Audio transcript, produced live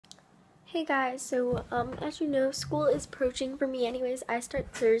Hey guys, so as you know, school is approaching for me anyways. I start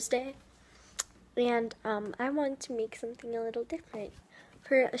Thursday, and I want to make something a little different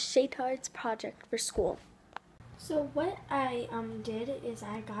for a Shaytards project for school. So what I did is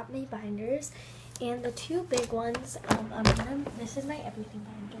I got my binders, and the two big ones, this is my everything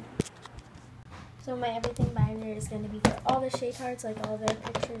binder. So my everything binder is going to be for all the Shaytards, like all the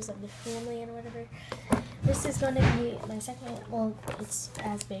pictures of the family and whatever. This is going to be my second, well, it's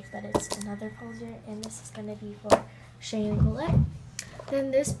as big, but it's another folder, and this is going to be for Shay and Colette. Then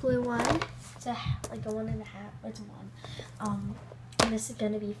this blue one, it's like a 1.5, it's one. And this is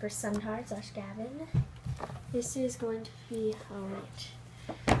going to be for Shaytards/Gavin. This is going to be,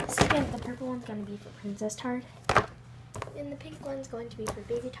 the purple one's going to be for Princess Tard. And the pink one's going to be for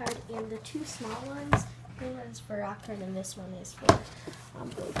Baby Tard, and the two small ones, green one's for Rock Tard, and this one is for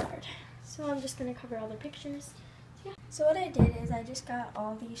Blue Tard. So I'm just going to cover all the pictures. So what I did is I just got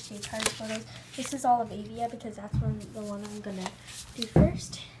all these Shaytards photos. This is all of Avia because that's the one I'm going to do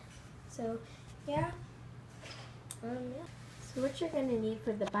first. So yeah. So what you're going to need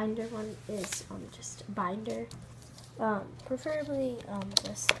for the binder one is just a binder. Preferably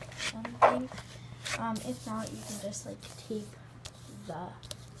just one thing. If not, you can just like tape the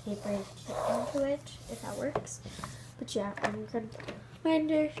tape right into it if that works. But yeah, I'm gonna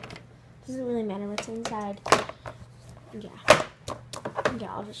binder. Doesn't really matter what's inside. Yeah,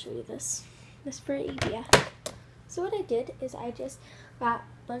 I'll just show you this. This for Avia. So what I did is I just got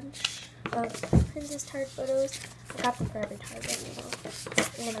a bunch of Princess Tard photos. I got them for every Tard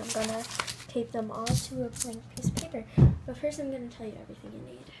and I'm gonna tape them all to a blank piece of paper. But first I'm gonna tell you everything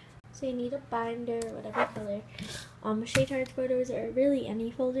you need. So you need a binder, whatever color. Shaytards photos are really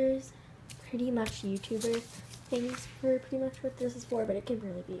any folders, pretty much YouTuber things for pretty much what this is for, but it can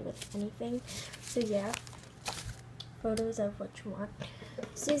really be with anything. So yeah, photos of what you want.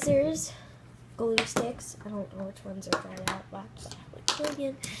 Scissors, glue sticks, I don't know which ones are dried out, black, like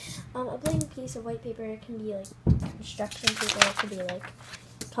Canadian. A blank piece of white paper. It can be like construction paper, it could be like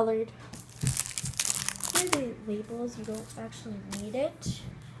colored. For the labels, you don't actually need it,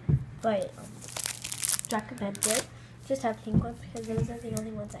 but recommend it. Just have pink ones because those are the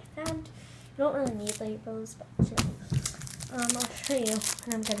only ones I found. You don't really need labels, but I'll show you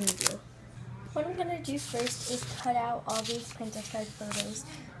what I'm going to do. What I'm going to do first is cut out all these Princess Tard photos,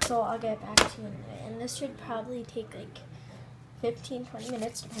 so I'll get back to you in a minute. And this should probably take like 15-20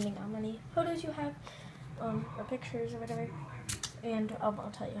 minutes, depending on how many photos you have, or pictures or whatever. And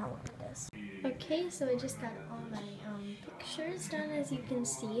I'll tell you how long it is. Okay, so I just got all my pictures done, as you can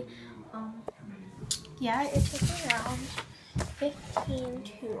see. Yeah, it took around 15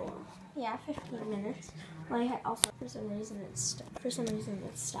 minutes. Well, I had also for some reason it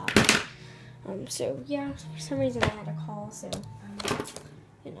stopped. So yeah, for some reason I had a call, so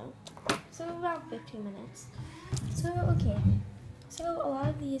so about 15 minutes. So okay, so a lot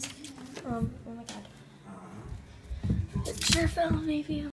of these, oh my god, it sure fell maybe.